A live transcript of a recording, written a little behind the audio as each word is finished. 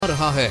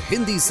रहा है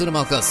हिंदी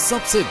सिनेमा का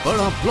सबसे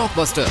बड़ा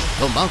ब्लॉकबस्टर।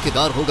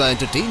 धमाकेदार होगा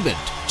एंटरटेनमेंट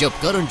जब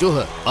करण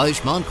जौहर,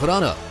 आयुष्मान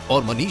खुराना और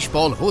मनीष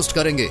पॉल होस्ट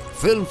करेंगे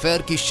फिल्म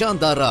फेयर की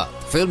शानदार रात।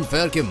 फिल्म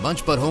फेयर के मंच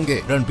पर होंगे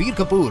रणबीर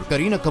कपूर,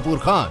 करीना कपूर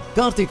खान,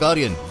 कार्तिक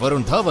आर्यन,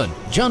 वरुण धवन,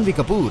 जानवी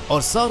कपूर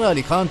और सारा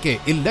अली खान के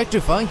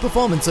इलेक्ट्रीफाइंग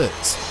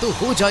परफॉर्मेंसेस। तो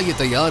हो जाइए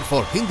तैयार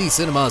for Hindi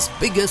cinema's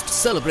biggest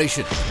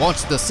celebration.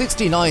 Watch the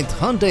 69th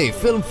Hyundai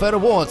Film Fair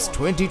Awards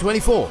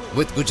 2024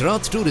 with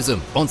Gujarat Tourism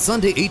on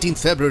Sunday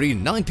 18th February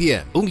 9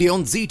 p.m. only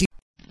on ZT.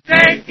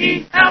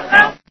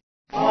 J-E-L-L-O.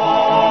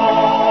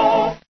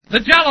 The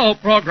Jell-O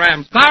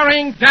program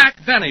starring Jack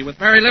Benny with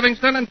Barry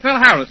Livingston and Phil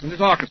Harris and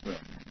his orchestra.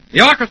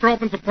 The orchestra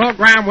opens the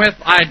program with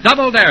I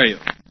Double Dare You.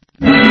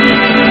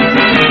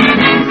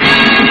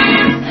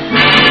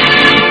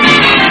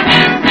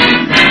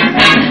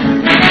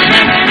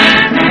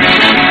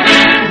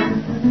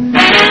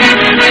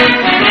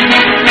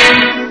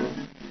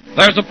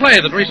 There's a play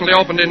that recently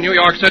opened in New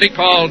York City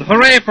called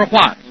Hooray for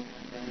What?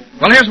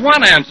 Well, here's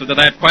one answer to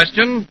that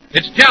question.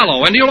 It's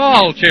Jell-O, and you'll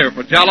all cheer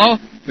for Jell-O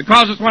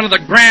because it's one of the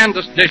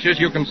grandest dishes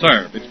you can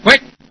serve. It's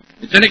quick,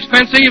 it's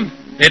inexpensive,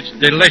 it's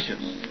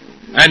delicious.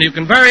 And you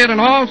can vary it in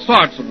all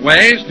sorts of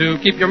ways to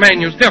keep your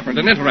menus different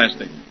and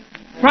interesting.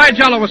 Try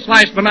Jell-O with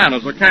sliced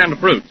bananas or canned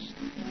fruits.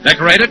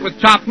 Decorate it with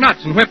chopped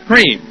nuts and whipped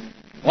cream.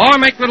 Or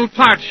make little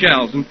tart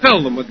shells and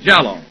fill them with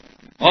Jell-O.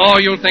 Oh,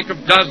 you'll think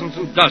of dozens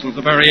and dozens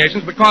of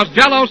variations because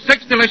Jell-O's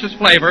 6 delicious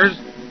flavors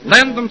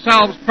lend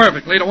themselves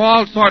perfectly to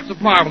all sorts of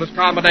marvelous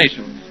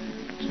combinations.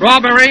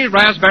 Strawberry,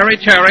 raspberry,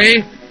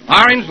 cherry,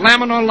 orange,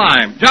 lemon, or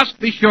lime. Just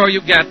be sure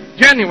you get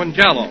genuine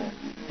Jell-O.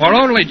 For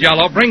only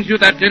Jell-O brings you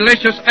that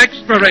delicious,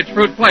 extra-rich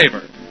fruit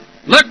flavor.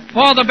 Look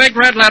for the big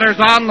red letters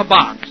on the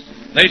box.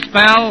 They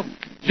spell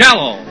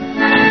Jell-O.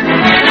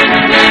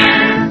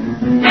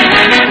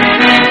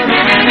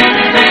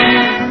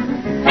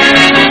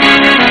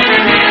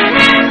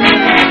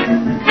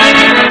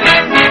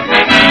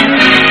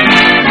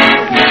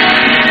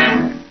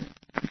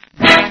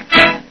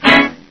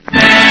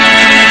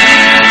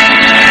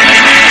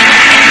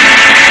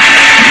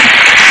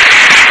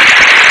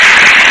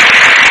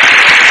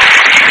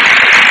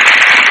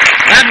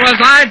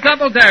 I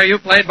Double Dare You,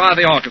 played by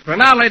the orchestra.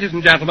 Now, ladies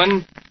and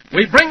gentlemen,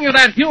 we bring you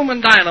that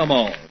human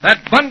dynamo,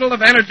 that bundle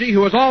of energy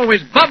who is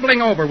always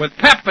bubbling over with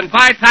pep and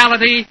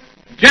vitality,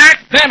 Jack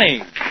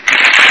Benny.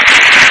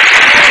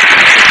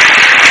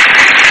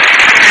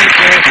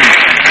 Thank you.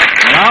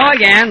 Hello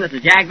again, this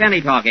is Jack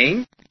Benny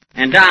talking.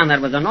 And, Don,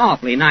 that was an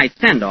awfully nice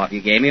send-off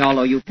you gave me,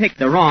 although you picked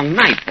the wrong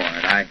night for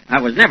it.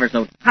 I was never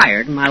so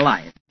tired in my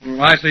life.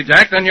 Well, I see,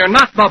 Jack. Then you're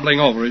not bubbling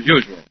over as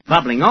usual.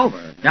 Bubbling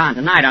over? Don,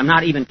 tonight I'm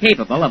not even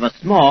capable of a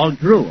small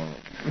drool.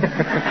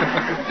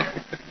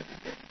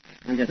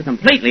 I'm just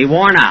completely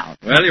worn out.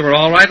 Well, you were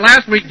all right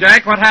last week,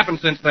 Jack. What happened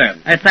since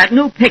then? It's that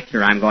new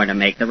picture I'm going to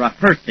make, the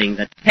rehearsing,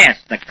 the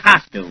test, the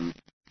costume.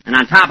 And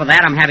on top of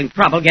that, I'm having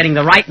trouble getting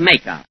the right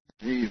makeup.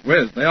 Gee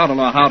whiz, they ought to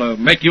know how to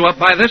make you up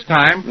by this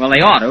time. Well,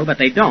 they ought to, but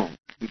they don't.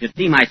 You should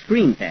see my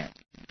screen test.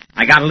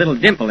 I got a little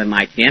dimple in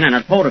my chin and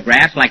it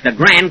photographs like the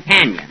Grand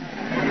Canyon.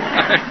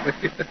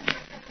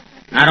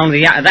 Not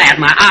only that,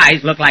 my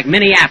eyes look like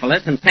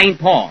Minneapolis and St.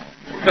 Paul.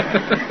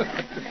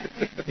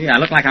 See, I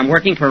look like I'm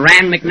working for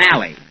Rand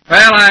McNally.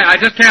 Well, I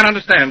just can't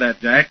understand that,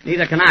 Jack.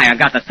 Neither can I. I've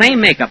got the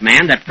same makeup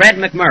man that Fred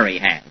McMurray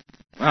has.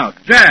 Now,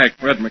 Jack,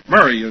 Fred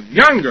McMurray is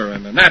younger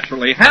and a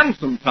naturally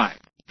handsome type.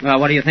 Well,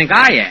 what do you think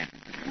I am?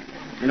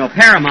 You know,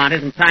 Paramount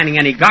isn't signing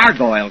any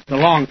gargoyles to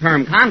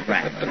long-term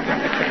contracts.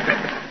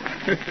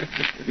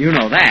 You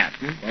know that.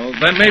 Well,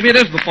 then maybe it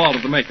is the fault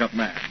of the makeup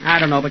man. I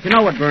don't know, but you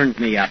know what burns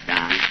me up,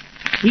 Don?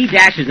 He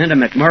dashes into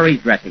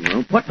McMurray's dressing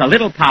room, puts a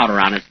little powder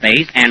on his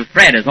face, and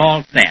Fred is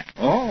all set.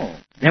 Oh.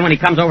 Then when he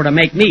comes over to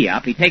make me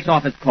up, he takes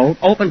off his coat,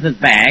 opens his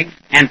bag,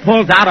 and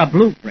pulls out a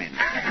blueprint.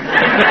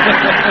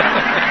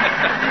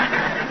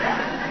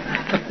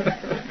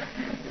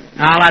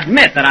 I'll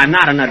admit that I'm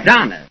not an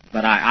Adonis,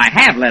 but I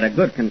have led a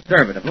good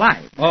conservative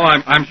life. Oh,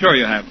 I'm sure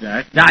you have,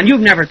 Jack. Don, you've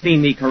never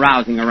seen me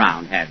carousing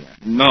around, have you?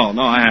 No,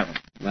 I haven't.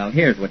 Well,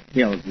 here's what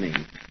kills me.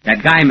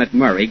 That guy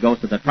McMurray goes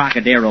to the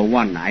Trocadero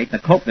one night, the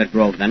Coconut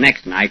Grove the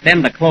next night,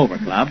 then the Clover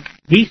Club.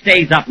 He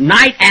stays up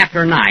night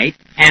after night,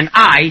 and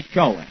I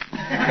show it.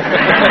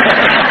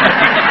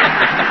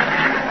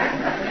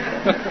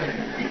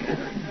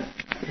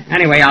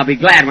 Anyway, I'll be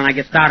glad when I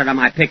get started on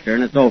my picture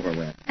and it's over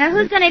with.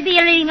 Who's going to be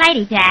your leading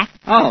lady, Jack?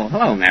 Oh,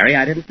 hello, Mary.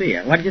 I didn't see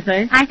you. What did you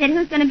say? I said,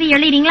 who's going to be your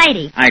leading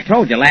lady? I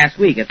told you last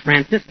week. It's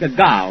Francisca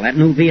Gall, that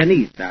new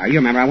Viennese star. You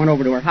remember I went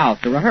over to her house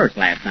to rehearse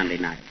last Sunday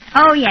night.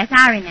 Oh, yes,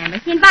 I remember.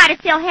 She invited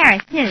Phil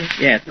Harris, too.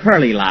 Yes,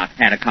 Curly Locks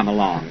had to come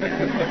along.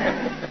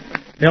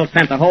 Phil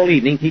spent the whole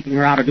evening teaching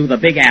her how to do the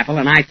Big Apple,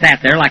 and I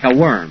sat there like a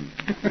worm.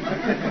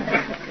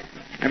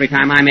 Every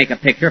time I make a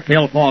picture,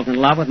 Phil falls in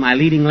love with my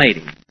leading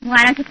lady.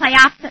 Why don't you play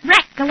opposite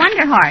Rex, the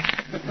Wonder Horse?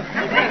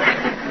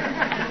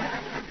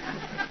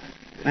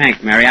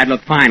 Thanks, Mary. I'd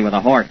look fine with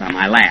a horse on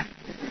my lap.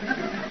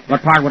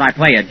 What part would I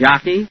play, a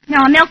jockey?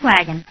 No, a milk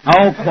wagon.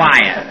 Oh,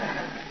 quiet.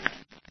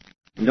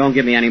 And don't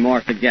give me any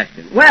more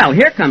suggestions. Well,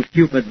 here comes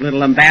Cupid's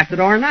little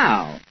ambassador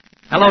now.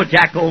 Hello,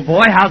 Jack, old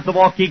boy. How's the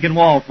Waukegan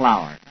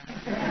wallflower?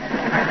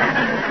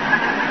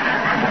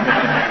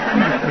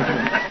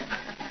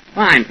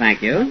 Fine,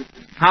 thank you.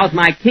 How's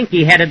my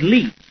kinky-headed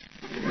leech?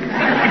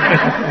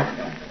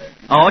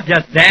 Oh,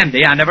 just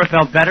dandy. I never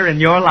felt better in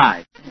your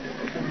life.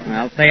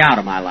 Well, stay out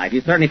of my life. You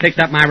certainly fixed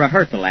up my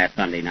rehearsal last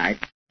Sunday night.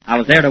 I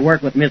was there to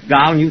work with Miss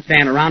Gall, and you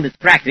stand around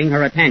distracting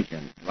her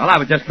attention. Well, I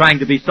was just trying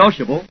to be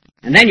sociable.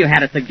 And then you had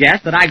to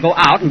suggest that I go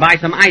out and buy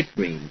some ice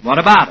cream. What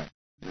about it?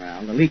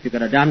 Well, the least you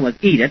could have done was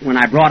eat it when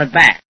I brought it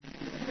back.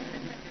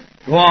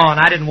 Go on.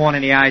 I didn't want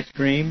any ice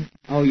cream.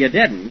 Oh, you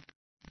didn't?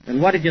 Then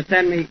what did you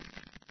send me?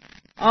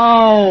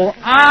 Oh,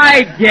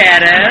 I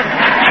get it.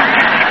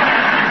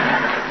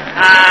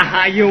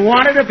 You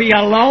wanted to be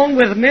alone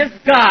with Miss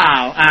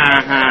Gall.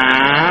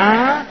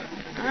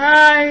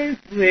 I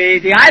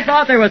see. I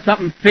thought there was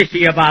something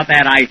fishy about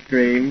that ice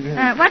cream.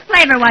 What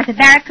flavor was it,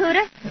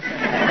 Barracuda?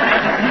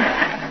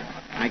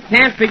 I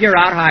can't figure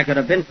out how I could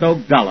have been so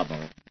gullible.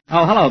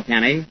 Oh, hello,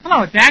 Kenny.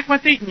 Hello, Jack.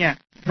 What's eating you?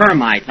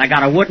 Termites. I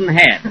got a wooden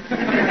head.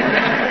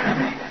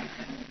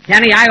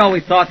 Kenny, I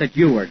always thought that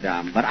you were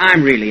dumb, but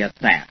I'm really a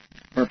sap.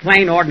 For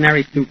plain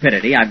ordinary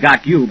stupidity, I've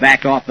got you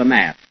back off the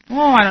map.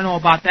 Oh, I don't know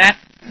about that.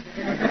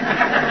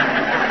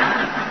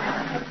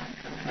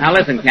 Now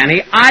listen,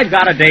 Kenny, I've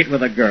got a date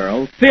with a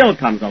girl. Phil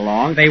comes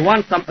along. They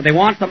want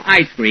some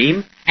ice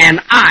cream, and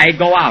I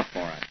go out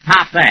for it.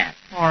 Top that.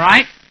 All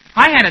right.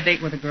 I had a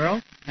date with a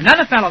girl.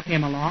 Another fellow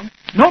came along.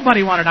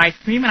 Nobody wanted ice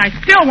cream, and I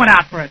still went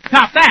out for it.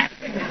 Top that.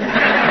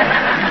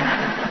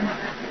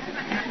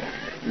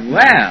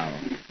 Well.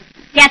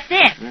 Get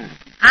this.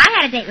 I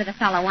had a date with a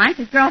fellow once.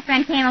 His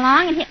girlfriend came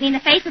along and hit me in the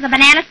face with a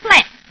banana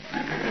split.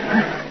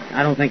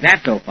 I don't think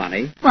that's so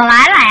funny. Well,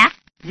 I laughed.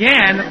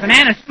 Yeah, and the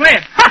banana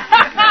split.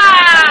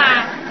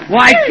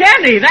 Why,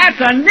 Kenny, that's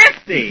a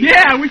nifty.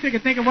 Yeah, I wish I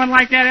could think of one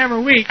like that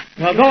every week.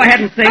 Well, go ahead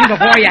and sing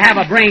before you have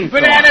a brain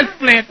storm. Banana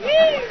split.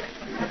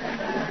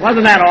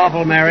 Wasn't that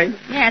awful, Mary?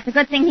 Yeah, it's a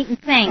good thing he can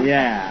sing.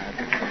 Yeah.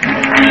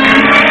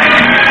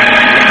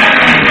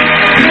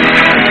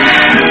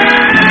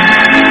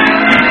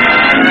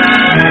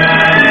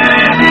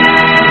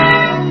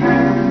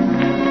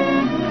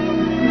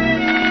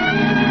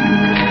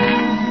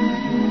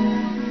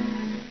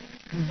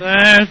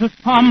 There's a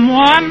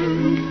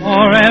someone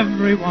for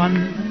everyone.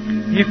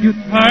 If you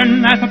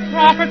turn at the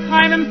proper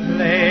time and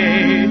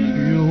place,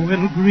 you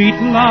will greet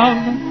love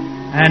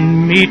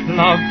and meet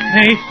love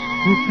face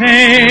to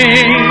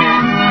face.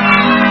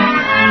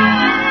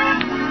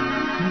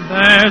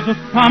 There's a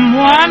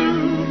someone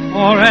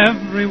for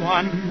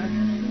everyone.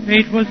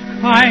 Fate was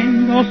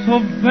kind, oh so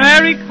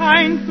very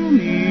kind to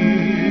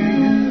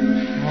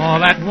me.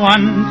 All at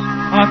once,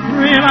 a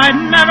thrill I'd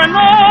never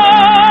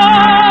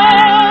known.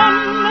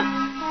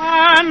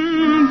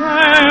 And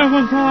there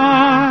was I,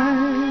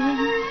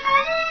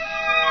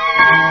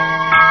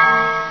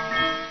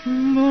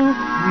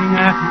 looking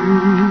at you.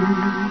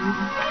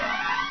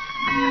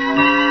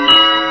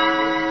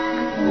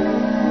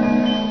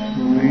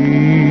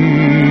 Sweet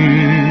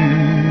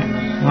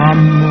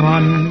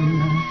someone,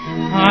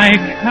 I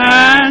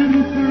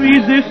can't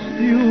resist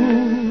you.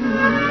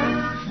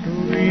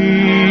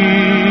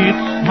 Sweet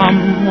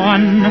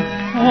someone,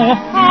 oh,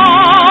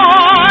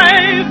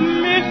 I've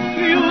missed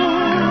you.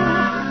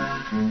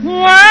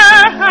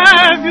 Where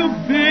have you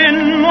been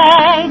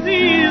all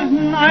these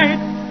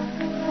nights,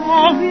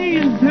 all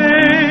these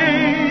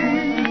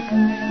days?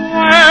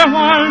 Where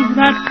was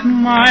that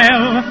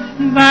smile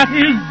that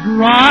is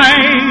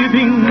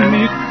driving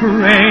me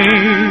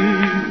crazy?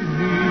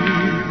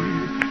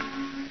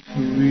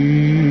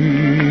 Sweet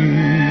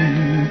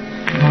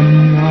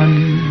someone,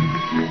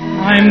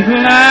 I'm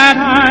glad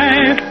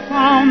I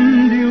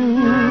found you.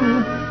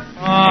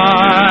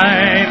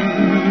 I'm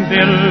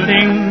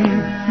building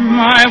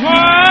my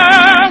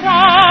world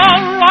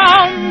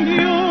around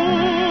you,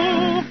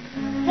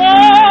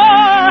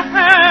 for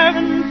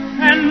heaven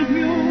sent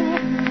you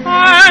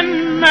and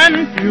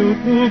meant you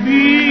to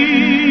be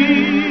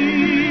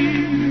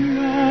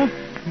a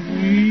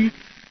sweet,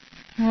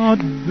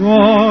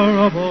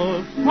 adorable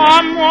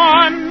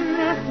someone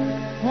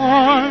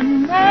for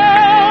no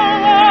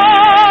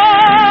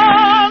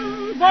one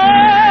but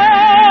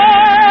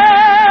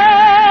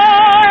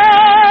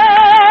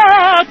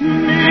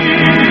me.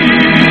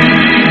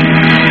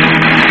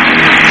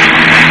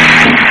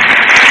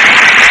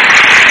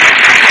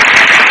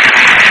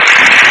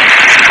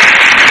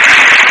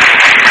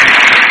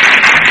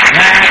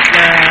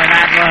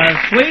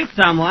 Sweet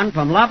Someone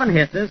from Love and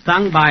Hisses,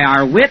 sung by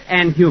our wit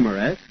and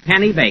humorist,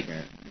 Penny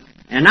Baker.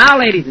 And now,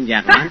 ladies and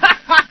gentlemen...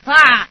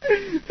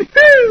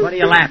 What are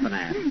you laughing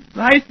at?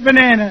 Nice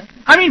banana.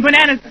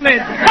 Banana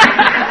split.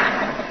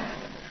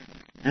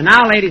 And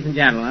now, ladies and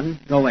gentlemen,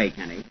 go away,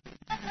 Kenny.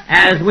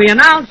 As we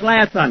announced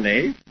last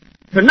Sunday,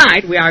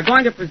 tonight we are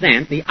going to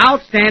present the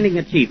outstanding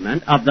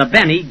achievement of the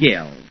Benny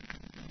Guild.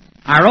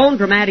 Our own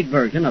dramatic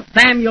version of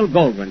Samuel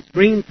Goldwyn's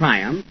screen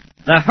triumph,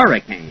 The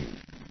Hurricane,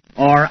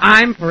 or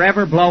I'm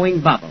Forever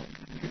Blowing Bubbles.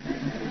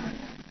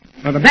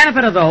 For the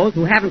benefit of those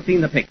who haven't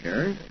seen the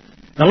picture,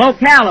 the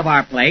locale of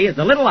our play is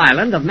the little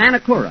island of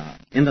Manakura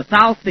in the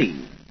South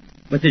Seas.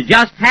 which is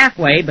just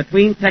halfway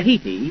between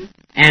Tahiti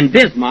and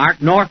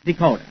Bismarck, North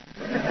Dakota.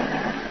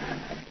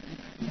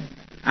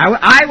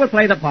 I will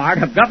play the part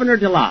of Governor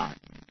DeLodge,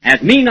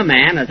 as mean a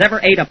man as ever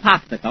ate a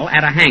popsicle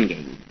at a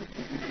hanging.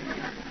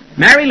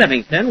 Mary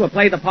Livingston will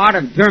play the part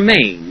of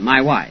Germaine,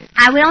 my wife.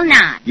 I will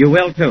not. You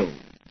will, too.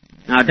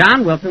 Now,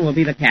 Don Wilson will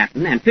be the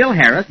captain, and Phil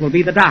Harris will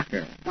be the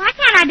doctor. Why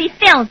can't I be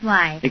Phil's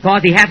wife?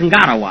 Because he hasn't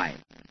got a wife.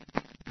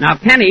 Now,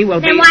 Kenny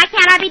will Then why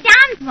can't I be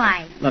Don's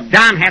wife? Look,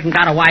 Don hasn't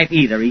got a wife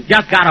either. He's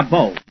just got a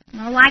boat.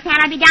 Well, why can't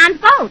I be Don's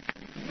boat?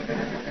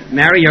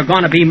 Mary, you're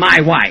going to be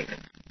my wife.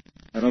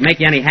 If it'll make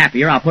you any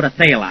happier, I'll put a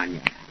sail on you.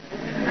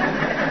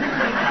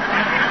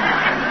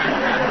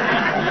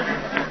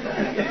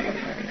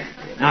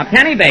 Now,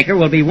 Kenny Baker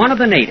will be one of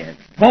the natives,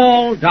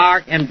 tall,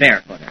 dark, and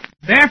barefooted.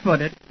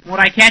 Barefooted?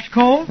 Won't I catch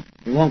cold?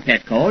 You won't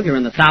catch cold. You're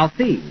in the South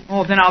Sea.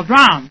 Oh, then I'll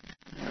drown.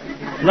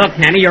 Look,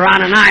 Kenny, you're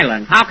on an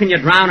island. How can you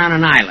drown on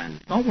an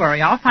island? Don't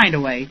worry, I'll find a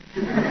way.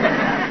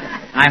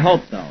 I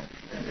hope so.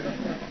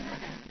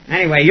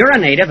 Anyway, you're a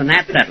native, and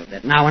that settles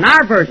it. Now, in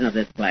our version of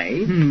this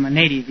play... A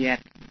native yet.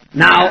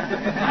 Now,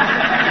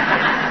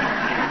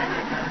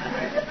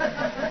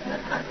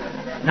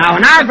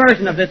 in our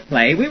version of this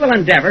play, we will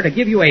endeavor to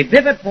give you a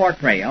vivid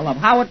portrayal of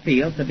how it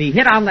feels to be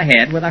hit on the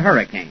head with a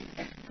hurricane.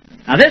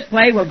 Now, this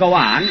play will go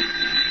on...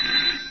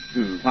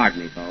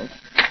 pardon me, folks.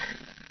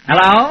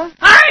 Hello?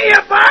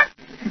 Hiya, Buck!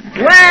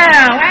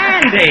 Well,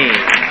 Andy!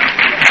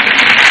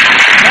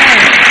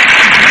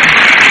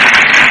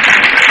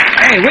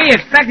 Hey, we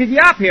expected you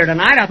up here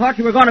tonight. I thought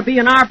you were going to be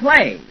in our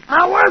play.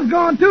 I was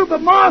going to,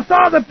 but Ma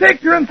saw the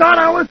picture and thought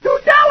I was too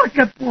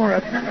delicate for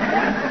it.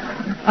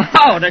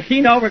 Oh, does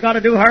she know we're going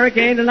to do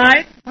Hurricane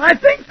tonight? I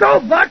think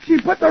so, Buck. She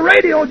put the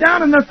radio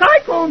down in the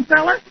cyclone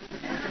cellar.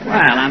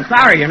 Well, I'm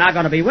sorry you're not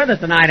going to be with us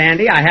tonight,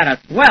 Andy. I had a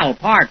swell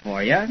part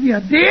for you. You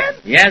did?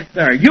 Yes,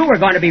 sir. You were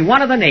going to be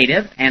one of the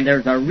natives, and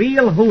there's a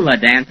real hula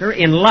dancer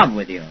in love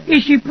with you.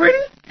 Is she pretty?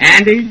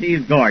 Andy,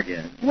 she's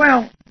gorgeous.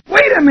 Well,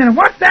 wait a minute.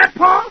 What's that,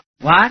 Pa?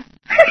 What?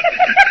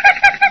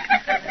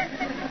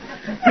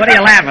 What are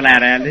you laughing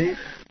at, Andy?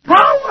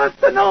 Pa wants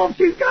to know if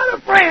she's got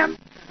a friend.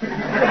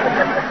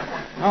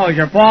 Oh, is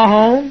your pa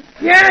home?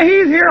 Yeah,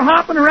 he's here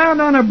hopping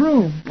around on a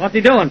broom. What's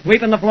he doing,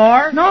 sweeping the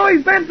floor? No,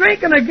 he's been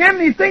drinking again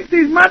and he thinks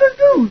he's Mother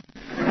Goose.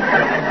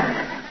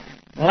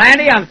 Well,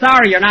 Andy, I'm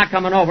sorry you're not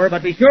coming over,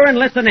 but be sure and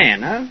listen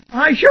in, huh?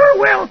 I sure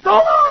will. So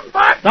long,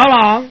 Buck. So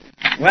long.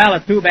 Well,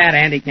 it's too bad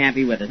Andy can't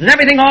be with us. Is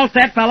everything all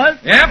set, fellas?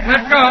 Yep,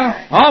 let's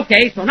go.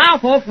 Okay, so now,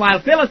 folks,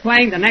 while Phil is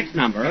playing the next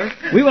number,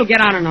 we will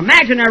get on an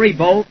imaginary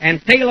boat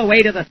and sail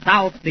away to the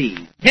South Sea.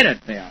 Hit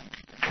it, Phil.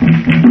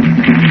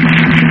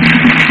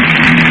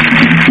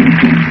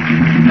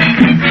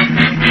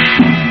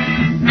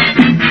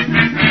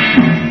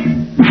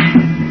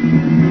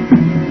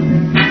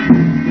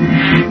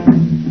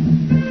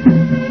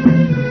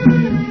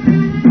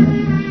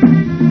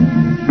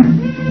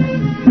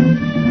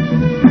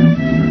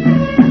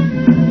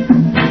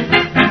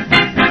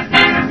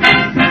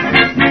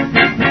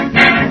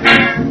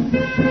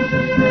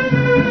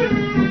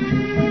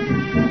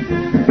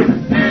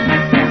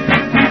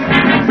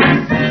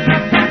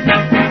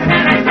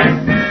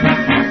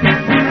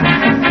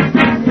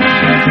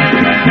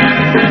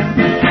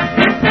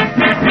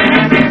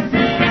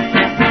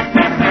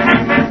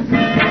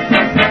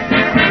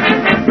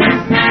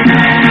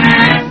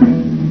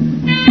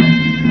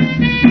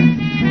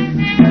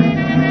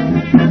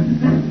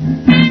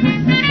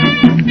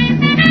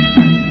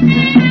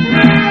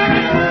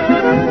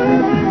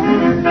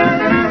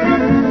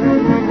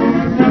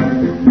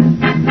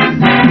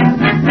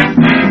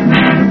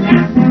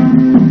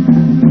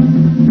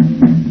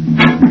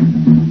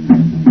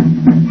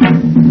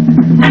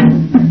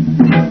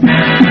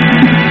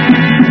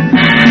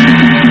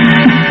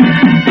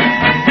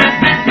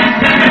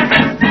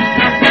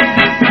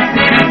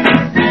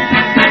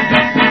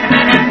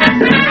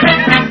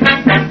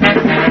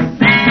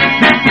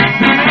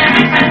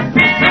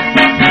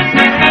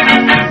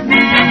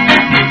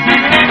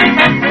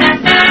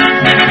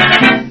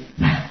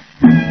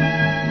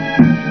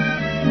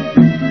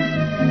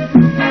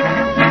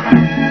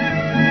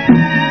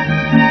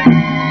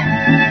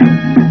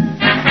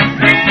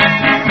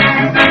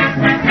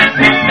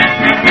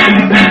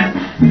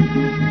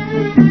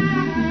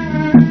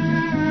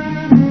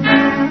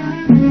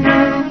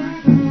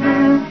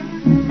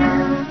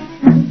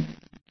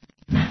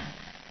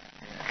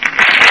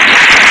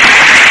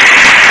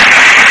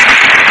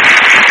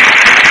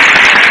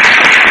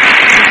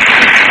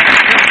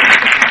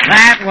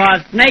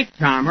 Was Snake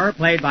Charmer,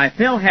 played by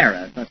Phil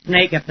Harris, a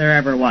snake if there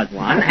ever was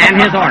one, and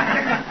his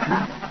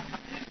orchestra.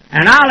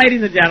 And now,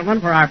 ladies and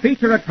gentlemen, for our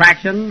feature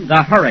attraction,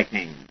 the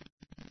Hurricane.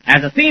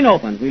 As the scene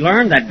opens, we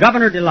learn that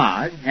Governor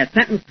DeLodge has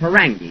sentenced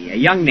Parangi, a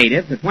young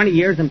native, to 20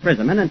 years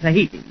imprisonment in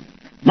Tahiti,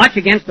 much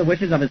against the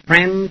wishes of his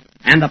friends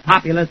and the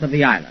populace of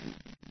the island.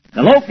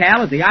 The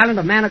locale is the island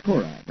of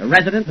Manakura, the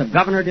residence of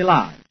Governor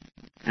DeLodge.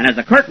 And as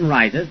the curtain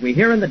rises, we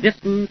hear in the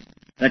distance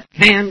the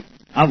chant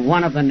of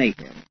one of the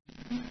natives.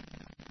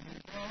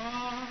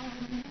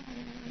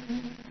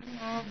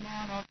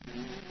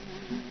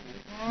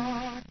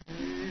 Oh,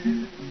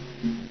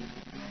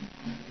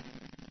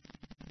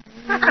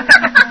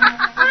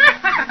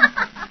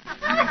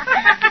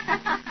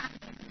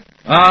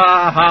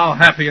 Ah, how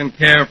happy and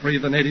carefree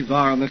the natives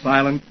are on this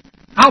island.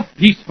 How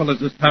peaceful is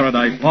this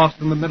paradise lost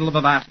in the middle of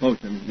a vast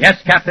ocean.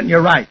 Yes, Captain,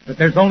 you're right, but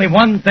there's only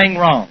one thing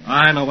wrong.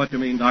 I know what you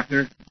mean,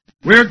 Doctor.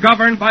 We're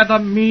governed by the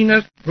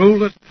meanest,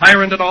 cruelest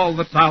tyrant in all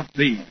the South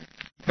Seas.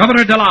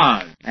 Governor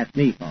Delage. That's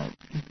me, folks.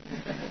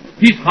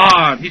 He's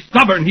hard, he's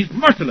stubborn, he's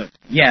merciless.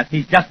 Yes,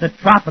 he's just a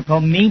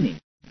tropical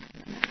meanie.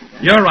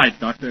 You're right,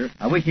 Doctor.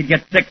 I wish he'd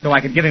get sick so I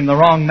could give him the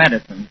wrong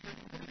medicine.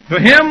 To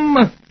him,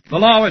 the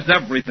law is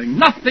everything.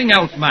 Nothing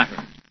else matters.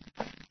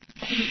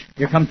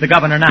 Here comes the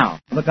governor now.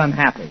 Look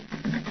unhappy.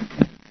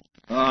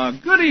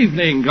 Good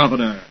evening,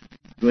 Governor.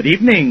 Good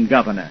evening,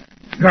 Governor.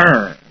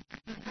 Grr.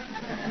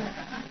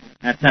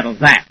 That settles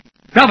that.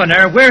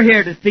 Governor, we're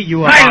here to see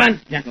you about...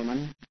 Silence,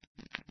 gentlemen.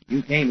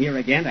 You came here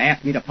again to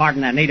ask me to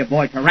pardon that native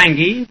boy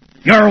Tarangi.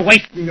 You're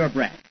wasting your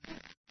breath.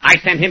 I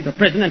sent him to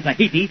prison in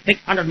Tahiti,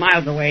 600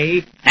 miles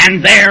away,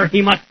 and there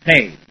he must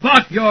stay.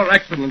 But, Your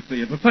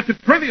Excellency, it was such a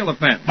trivial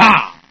offense.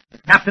 Ah! The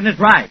captain is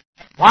right.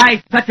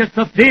 Why such a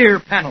severe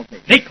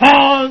penalty?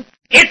 Because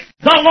it's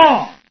the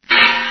law!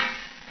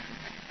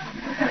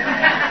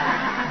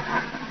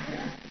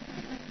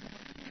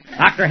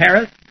 Dr.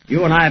 Harris,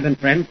 you and I have been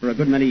friends for a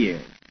good many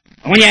years.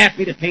 And when you ask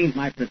me to change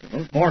my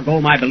principles,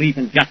 forego my belief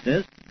in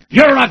justice,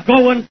 you're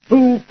a-going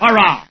too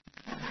far.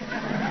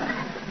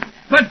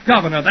 But,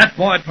 Governor, that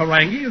boy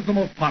Tarangi is the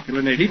most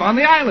popular native on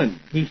the island.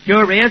 He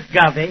sure is,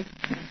 Govey.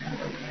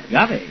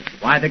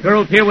 Govey, Why, the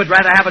girls here would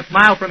rather have a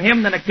smile from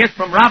him than a kiss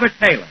from Robert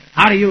Taylor.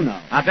 how do you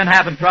know? I've been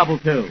having trouble,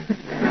 too.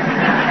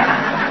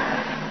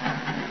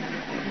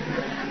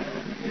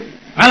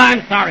 Well,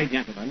 I'm sorry,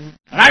 gentlemen,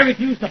 but I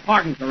refuse to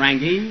pardon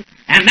Tarangi,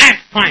 and that's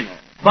final.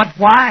 But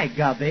why,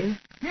 Govey?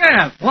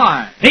 Yes,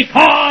 why?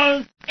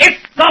 Because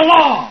it's the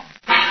law!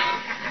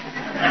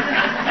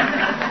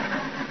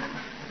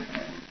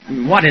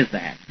 What is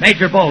that?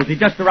 Major Bowles, he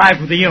just arrived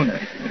with the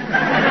unit.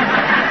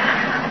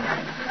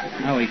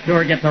 Oh, he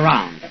sure gets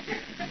around.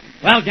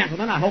 Well,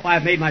 gentlemen, I hope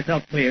I've made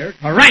myself clear.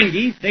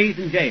 Tarangi stays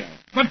in jail.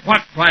 But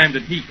what crime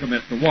did he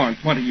commit to warrant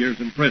 20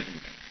 years in prison?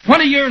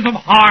 20 years of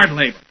hard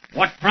labor.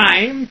 What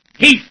crime?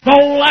 He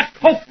stole a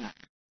coconut.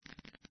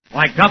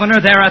 Why, Governor,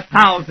 there are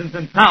thousands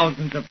and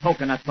thousands of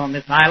coconuts on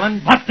this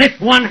island. But this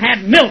one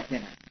had milk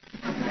in it.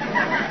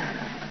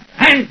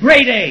 And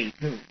grade A,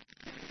 too.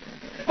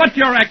 But,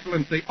 Your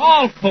Excellency,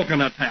 all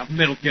coconuts have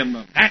milk in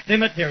them. That's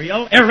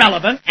immaterial,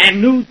 irrelevant,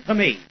 and news to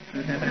me.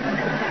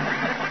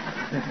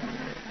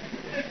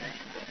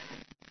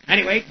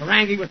 Anyway,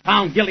 Tarangi was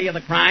found guilty of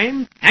the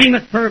crime, and he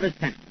must serve his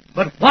sentence.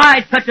 But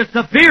why such a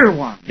severe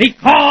one?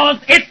 Because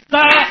it's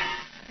the...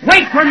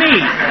 Wait for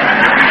me!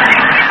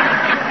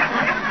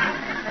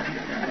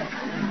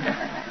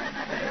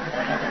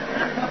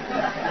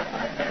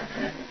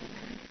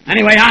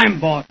 Anyway, I'm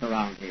boss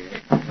around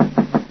here.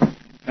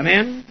 Come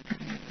in.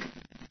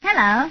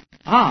 Hello.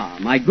 Ah,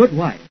 my good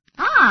wife.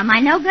 Ah, my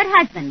no-good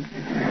husband.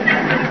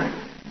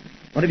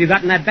 What have you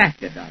got in that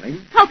basket,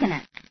 darling?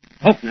 Coconut.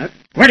 Coconut?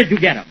 Where did you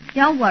get them?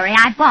 Don't worry,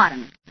 I bought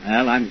 'em.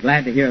 Well, I'm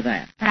glad to hear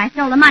that. But I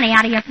stole the money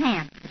out of your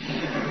pants.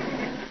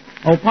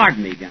 Oh,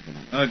 pardon me,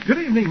 gentlemen. Good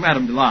evening,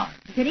 Madame Delage.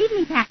 Good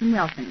evening, Captain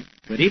Wilson.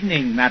 Good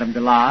evening, Madame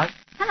Delage.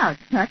 Hello,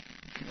 Toots.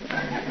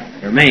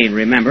 Germaine,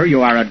 remember,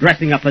 you are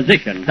addressing a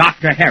physician,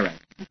 Dr. Harris.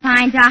 A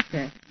fine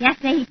doctor.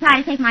 Yesterday he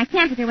tried to take my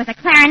temperature with a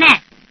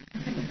clarinet.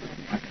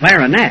 A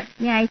clarinet?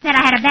 Yeah, he said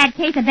I had a bad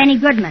case of Benny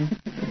Goodman.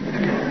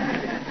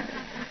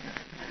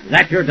 Is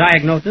that your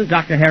diagnosis,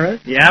 Dr.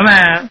 Harris? Yeah,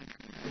 ma'am.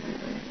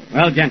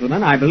 Well,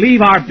 gentlemen, I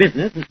believe our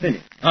business is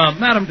finished.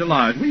 Madame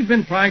Delage, we've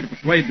been trying to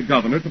persuade the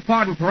governor to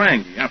pardon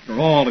Tarangi. After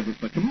all, it was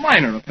such a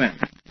minor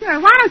offense. Sure,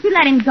 why don't you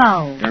let him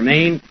go?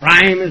 Germaine,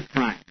 crime is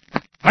crime.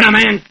 When a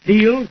man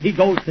steals, he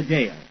goes to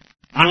jail.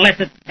 Unless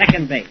it's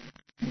second base.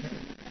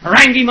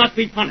 Tarangi must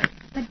be punished.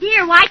 But,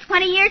 dear, why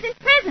 20 years in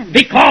prison?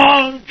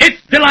 Because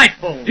it's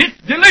delightful. It's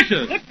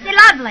delicious. It's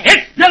lovely.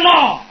 It's the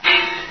law.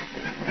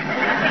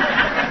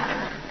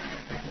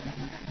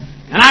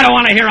 And I don't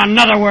want to hear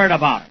another word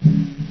about it.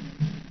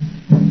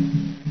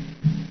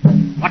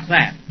 What's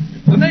that?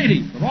 It's the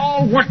natives. They're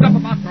all worked up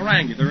about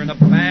Tarangi. They're in a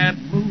bad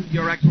mood,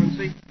 Your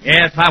Excellency.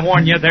 Yes, I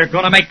warn you, they're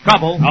going to make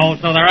trouble. Oh,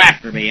 so they're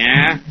after me,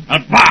 eh?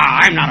 But, bah,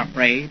 I'm not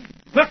afraid.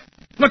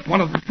 Look,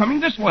 one of them's coming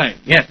this way.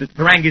 Yes, it's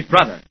Tarangi's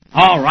brother.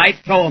 All right,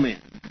 show him in.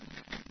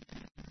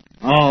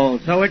 Oh,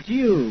 so it's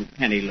you,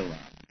 Penny Lua.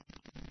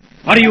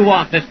 What do you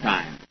want this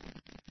time?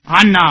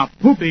 Anna,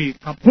 Pupi,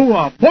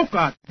 Kapua,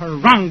 Boka,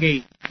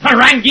 Tarangi.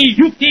 Tarangi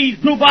Yuki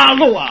Zuba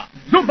Lua.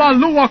 Zuba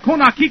Lua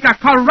Konakika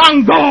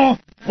Karango.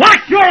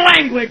 Watch your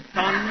language,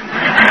 son.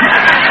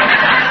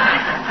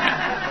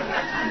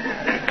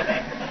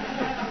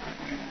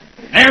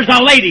 There's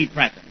a lady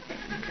present.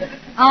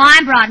 Oh,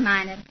 I'm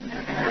broad-minded.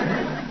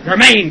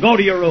 Germaine, go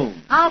to your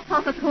room. Oh,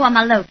 Kokakua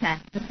Maluka.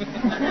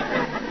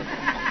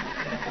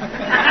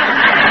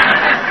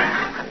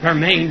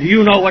 Germaine, do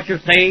you know what you're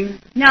saying?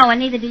 No, and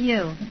neither do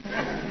you.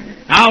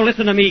 Now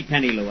listen to me,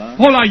 Penny Lua.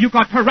 Hola, you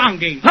got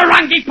Tarangi.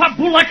 Tarangi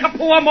Papula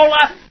Kapua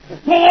Mola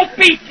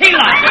Kopi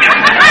Tila.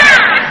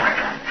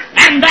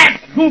 And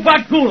that's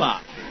Kuba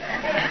Gula.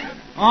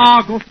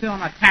 Oh, go sit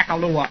on a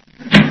Takalua.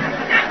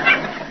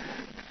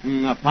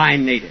 A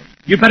fine native.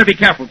 You better be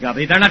careful,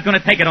 Gubby. They're not going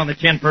to take it on the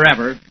chin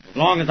forever. As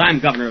long as I'm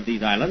governor of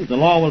these islands, the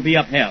law will be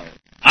upheld.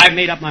 I've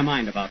made up my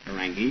mind about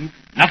Ferengi.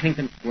 Nothing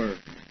can swerve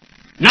me.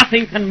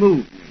 Nothing can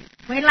move me.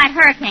 Wait till that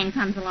hurricane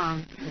comes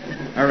along.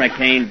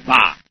 Hurricane?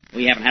 Bah!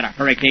 We haven't had a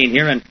hurricane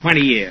here in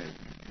 20 years.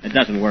 It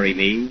doesn't worry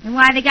me. Then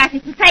why they got you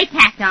to say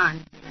tacked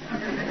on?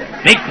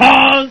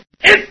 Because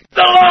it's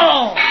the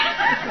law!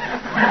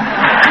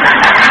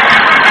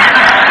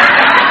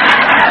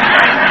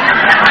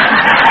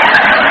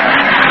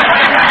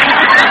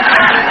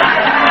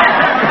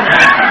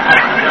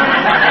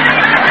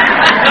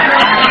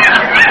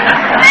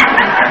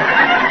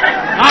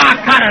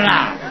 Cut it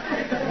out.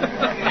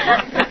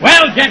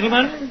 Well,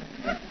 gentlemen,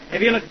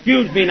 if you'll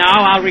excuse me now,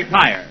 I'll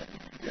retire.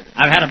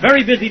 I've had a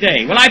very busy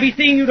day. Will I be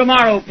seeing you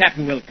tomorrow,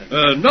 Captain Wilson?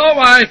 No,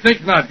 I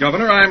think not,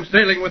 Governor. I'm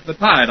sailing with the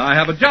tide. I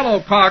have a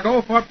Jello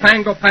cargo for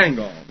Pango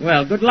Pango.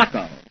 Well, good luck,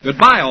 all.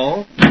 Goodbye,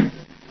 all.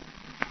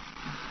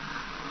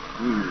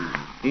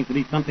 Seems to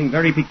be something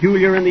very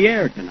peculiar in the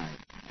air tonight.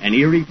 An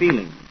eerie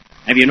feeling.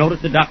 Have you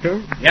noticed it,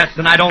 Doctor? Yes,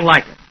 and I don't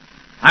like it.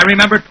 I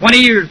remember 20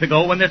 years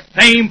ago when this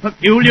same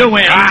peculiar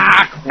wind...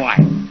 Ah,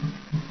 quiet.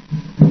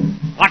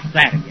 What's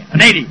that again? The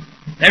natives.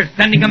 They're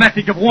sending a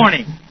message of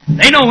warning.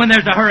 They know when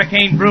there's a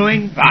hurricane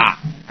brewing. Ah.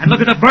 And look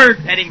at the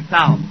birds heading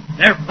south.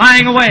 They're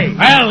flying away.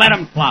 Well, let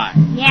them fly.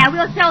 Yeah,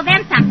 we'll show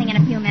them something in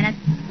a few minutes.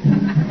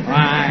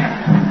 Why?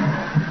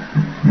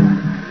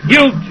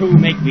 You two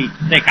make me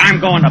sick. I'm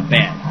going to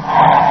bed.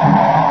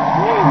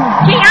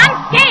 Gee, I'm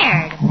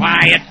scared. Why,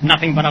 it's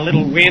nothing but a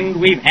little wind.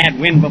 We've had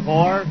wind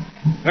before.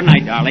 Good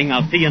night, darling.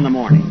 I'll see you in the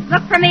morning.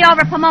 Look for me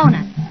over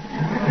Pomona.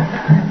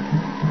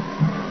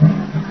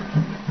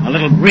 A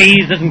little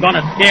breeze isn't going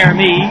to scare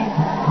me.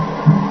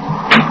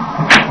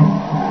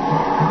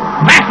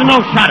 Fasten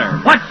those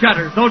shutters. What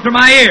shutters? Those are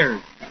my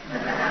ears.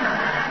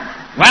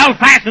 Well,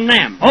 fasten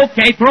them.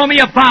 Okay, throw me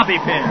a bobby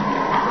pin.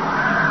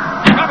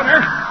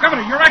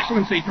 Governor, Your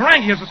Excellency,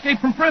 Ferengi has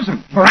escaped from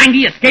prison.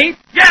 Ferengi escaped?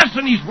 Yes,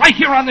 and he's right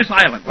here on this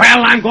island.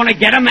 Well, I'm going to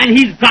get him, and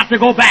he's got to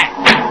go back.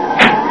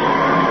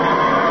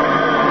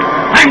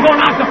 I'm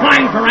going out to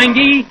find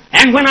Ferengi,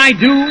 and when I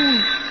do...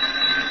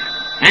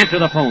 Answer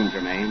the phone,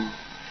 Germaine.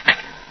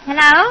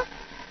 Hello?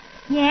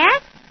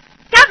 Yes?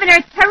 Governor,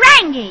 it's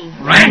Ferengi.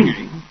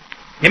 Ferengi?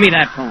 Give me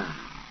that phone.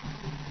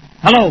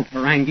 Hello,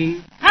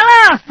 Ferengi.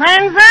 Hello,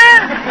 stranger.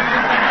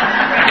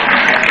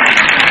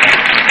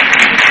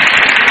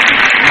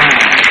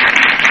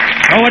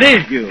 So it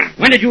is you.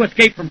 When did you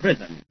escape from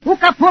prison?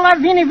 Ukapula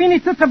Vini Vini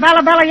Tuta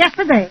Bala Bala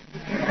yesterday.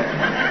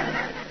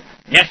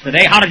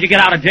 Yesterday? How did you get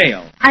out of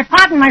jail? I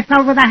pardoned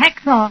myself with a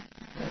hacksaw.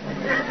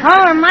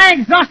 Oh, am I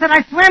exhausted?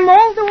 I swam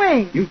all the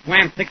way. You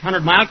swam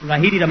 600 miles from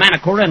Tahiti to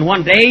Manacora in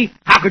one day?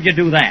 How could you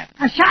do that?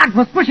 A shark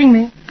was pushing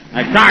me.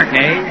 A shark,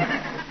 eh?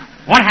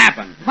 What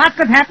happened? What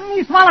could happen?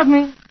 He swallowed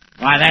me.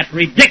 Why, that's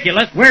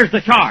ridiculous. Where's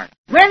the shark?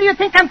 Where do you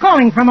think I'm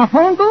calling from? A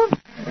phone booth?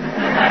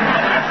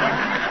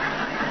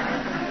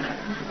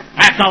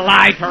 That's a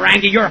lie,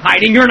 Ferengi. You're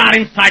hiding. You're not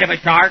inside of a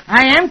shark.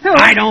 I am, too.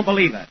 I don't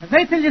believe it.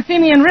 Wait till you see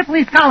me in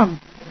Ripley's column.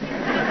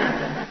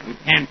 You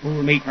can't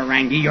fool me,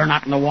 Ferengi. You're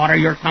not in the water.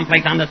 You're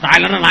someplace on this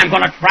island, and I'm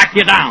going to track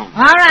you down.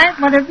 All right,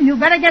 but if you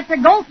better get the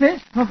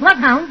goldfish for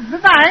bloodhounds.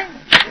 Goodbye.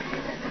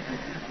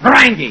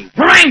 Ferengi!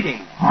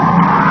 Ferengi!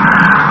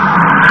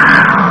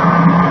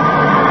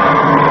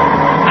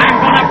 I'm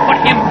going to put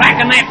him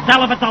back in that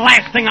cell if it's the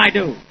last thing I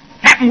do.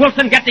 Captain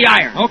Wilson, get the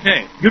iron.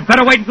 Okay. You'd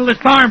better wait until the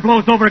storm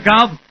blows over,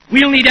 Gov.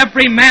 We'll need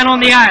every man on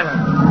the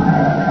island.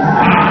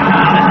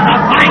 This is a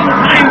fine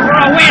time for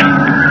a wind.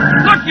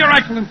 Look, Your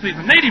Excellency,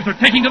 the natives are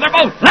taking to their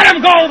boats. Let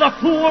them go, the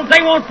fools.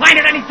 They won't find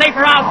it any safer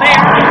out there.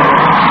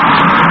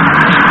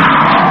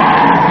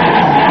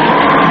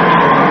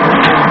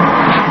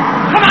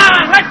 Come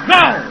on, let's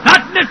go.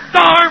 Not in this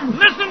storm.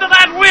 Listen to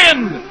that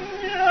wind.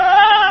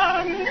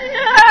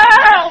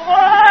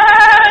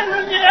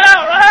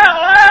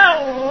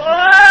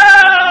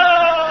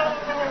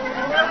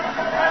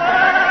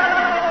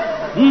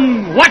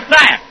 What's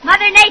that?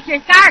 Mother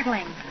Nature's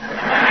gargling.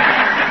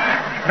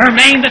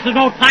 Germaine, this is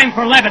no time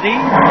for levity.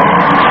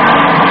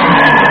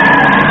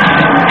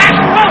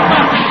 Captain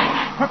Wilson!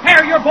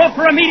 Prepare your boat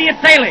for immediate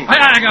sailing. Aye,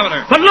 aye,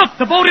 Governor. But look,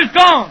 the boat is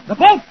gone. The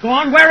boat's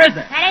gone. Where is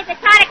it? That ain't the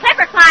China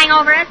Clipper flying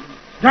over us.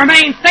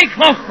 Germaine, stay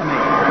close to me.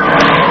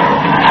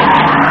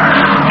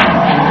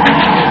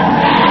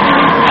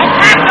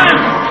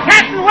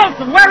 Captain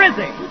Wilson, where is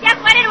he? He just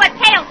went into a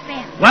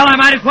tailspin. Well, I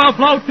might as well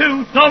blow,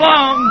 too. So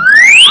long.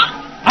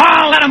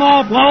 I'll let them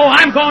all blow.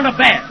 I'm going to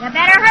bed. You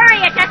better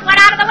hurry. It just went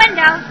out of the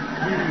window.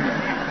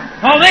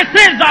 So this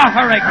is a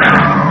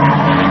hurricane.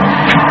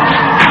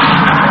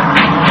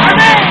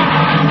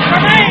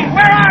 Germaine,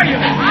 where are you?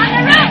 On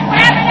the roof,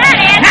 wherever that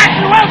is.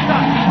 Captain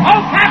Wilson!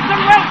 Oh,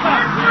 Captain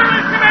Wilson!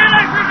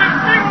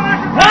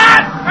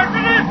 What?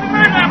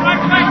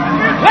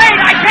 Wait,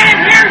 I can't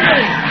hear you!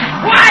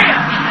 Quiet!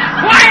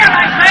 Quiet,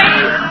 I say!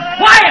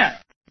 Quiet!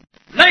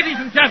 Ladies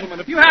and gentlemen,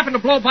 if you happen to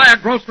blow by a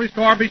grocery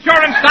store, be sure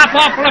and stop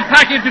off for a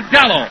package of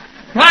Jell-O.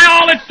 Try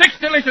all its 6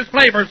 delicious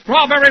flavors: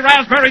 strawberry,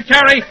 raspberry,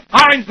 cherry,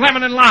 orange,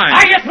 lemon, and lime.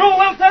 Are you through,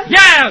 Wilson?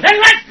 Yes! Then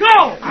let's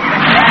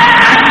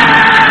go!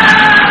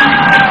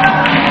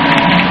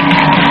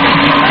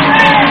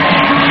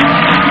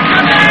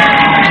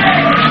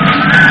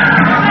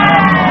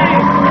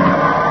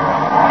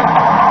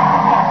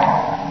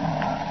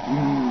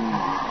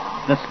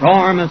 The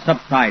storm is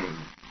subsiding.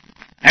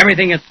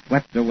 Everything is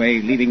swept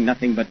away, leaving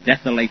nothing but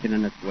desolation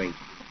in its wake.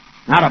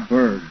 Not a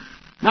bird,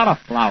 not a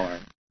flower,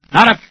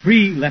 not a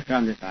tree left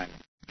on this island.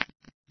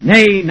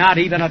 Nay, not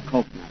even a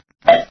coconut.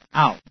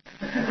 Out.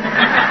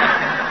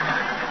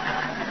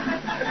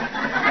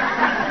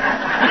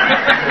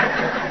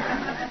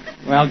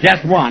 Well,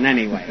 just one,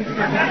 anyway.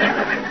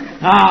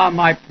 Ah,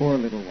 my poor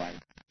little wife.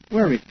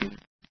 Where is she?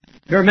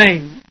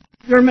 Germaine.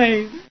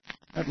 Germaine.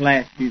 At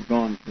last she's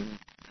gone too.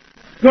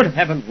 Good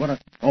heavens, what a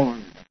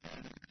storm.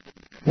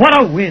 What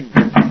a wind.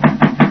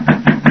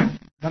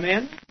 Come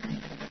in.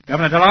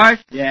 Governor Dolores?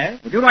 Yes?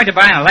 Would you like to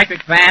buy an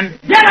electric fan?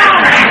 Get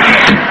out!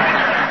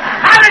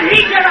 How did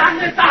he get on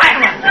this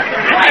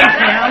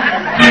island?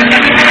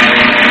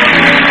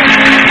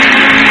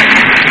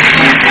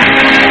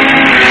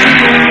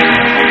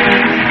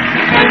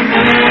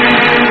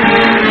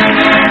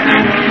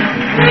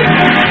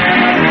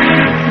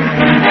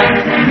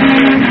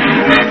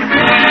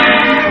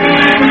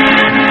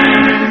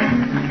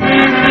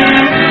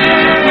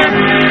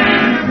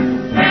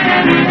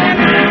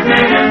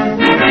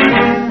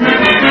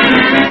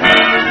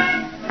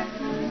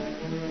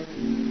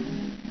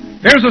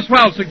 Here's a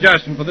swell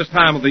suggestion for this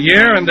time of the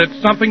year, and it's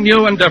something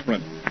new and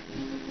different.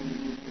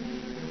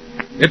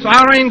 It's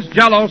orange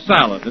Jell-O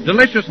salad, a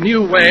delicious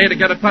new way to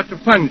get a touch of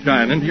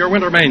sunshine into your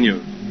winter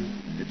menus.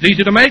 It's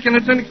easy to make, and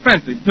it's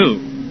inexpensive, too.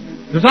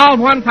 Dissolve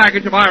 1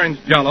 package of orange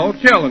Jell-O,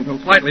 chill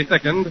until slightly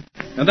thickened,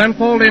 and then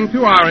fold in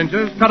 2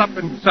 oranges, cut up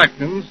into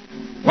sections,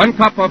 1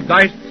 cup of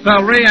diced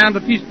celery, and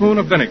a teaspoon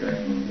of vinegar.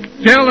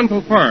 Chill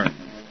until firm.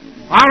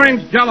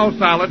 Orange Jell-O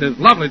salad is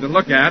lovely to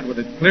look at with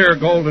its clear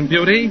golden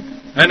beauty,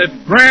 and it's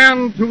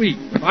grand to eat,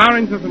 with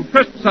oranges and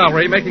crisp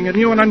celery making a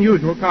new and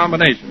unusual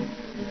combination.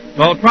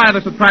 So try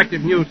this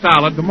attractive new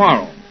salad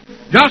tomorrow.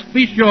 Just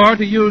be sure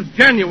to use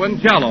genuine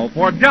Jell-O,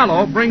 for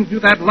Jell-O brings you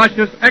that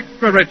luscious,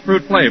 extra-rich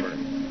fruit flavor.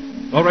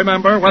 So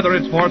remember, whether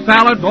it's for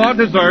salads or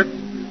desserts,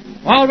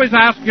 always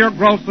ask your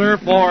grocer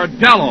for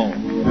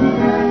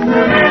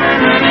Jell-O.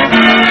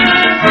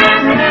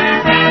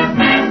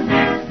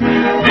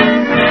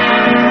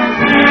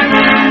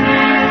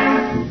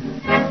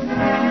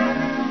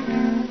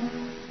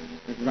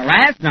 The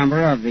last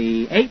number of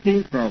the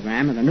 18th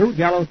program of the new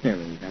Jell-O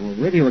series, and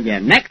we're with you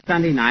again next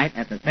Sunday night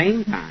at the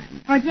same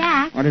time. Oh,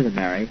 Jack, What is it,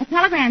 Mary? a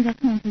telegram just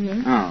came for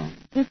you. Oh,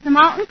 It's from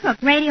Alton Cook,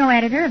 radio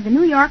editor of the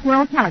New York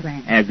World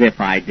Telegram. as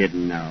if I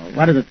didn't know.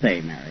 What does it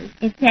say, Mary?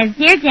 It says,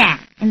 Dear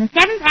Jack, in the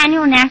 7th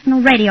Annual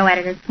National Radio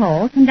Editors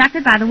Poll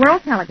conducted by the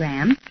World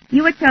Telegram,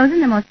 you were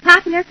chosen the most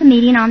popular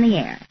comedian on the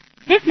air.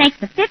 This makes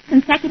the 5th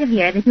consecutive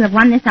year that you have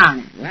won this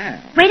honor. Well,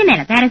 Wait a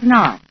minute, that isn't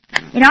all.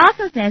 It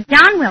also says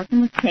John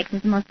Wilson was picked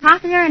as the most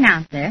popular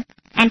announcer,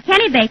 and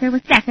Kenny Baker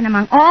was second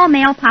among all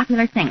male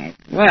popular singers.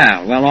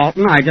 well,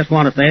 Alton, I just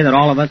want to say that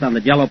all of us on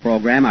the Jell-O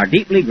program are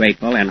deeply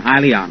grateful and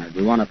highly honored.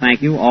 We want to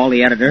thank you, all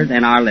the editors,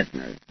 and our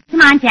listeners.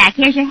 Come on, Jack,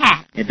 here's your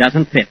hat. It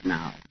doesn't fit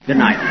now. Good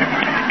night.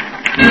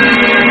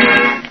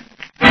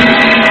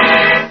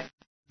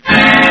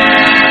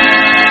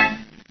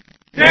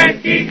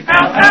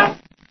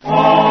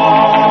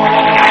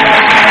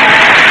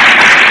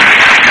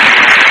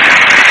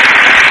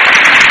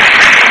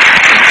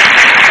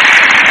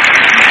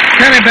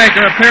 Kenny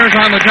Baker appears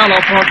on the Jell-O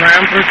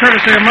program through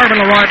courtesy of Mervyn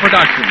LeRoy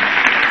Productions.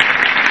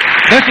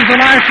 This is the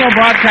National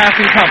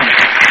Broadcasting Company.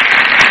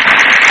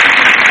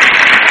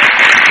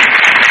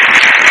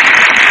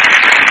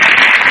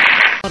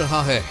 आ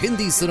रहा है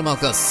Hindi cinema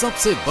का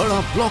सबसे बड़ा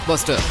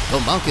blockbuster.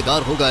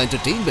 धमाकेदार होगा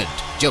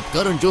entertainment जब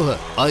करण जौहर,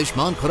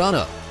 आयुष्मान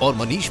खुराना और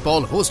Manish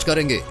Paul host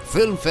करेंगे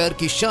फिल्म फेयर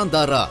की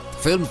शानदार रात।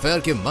 फिल्म फेयर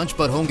के मंच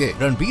पर होंगे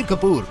रणबीर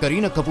कपूर,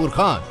 करीना कपूर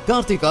खान,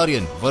 कार्तिक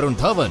आर्यन, वरुण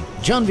धवन,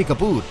 जानवी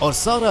कपूर और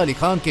सारा अली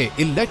खान के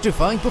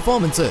इलेक्ट्रीफाइंग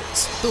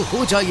परफॉर्मेंसेस। तो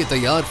हो जाइए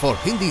तैयार for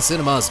Hindi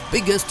cinema's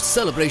biggest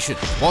celebration.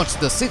 Watch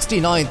the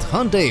 69th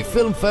Hyundai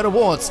Film Fair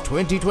Awards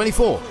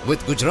 2024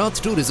 with Gujarat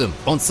Tourism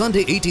on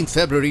Sunday 18th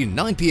February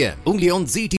 9 p.m. only on ZT.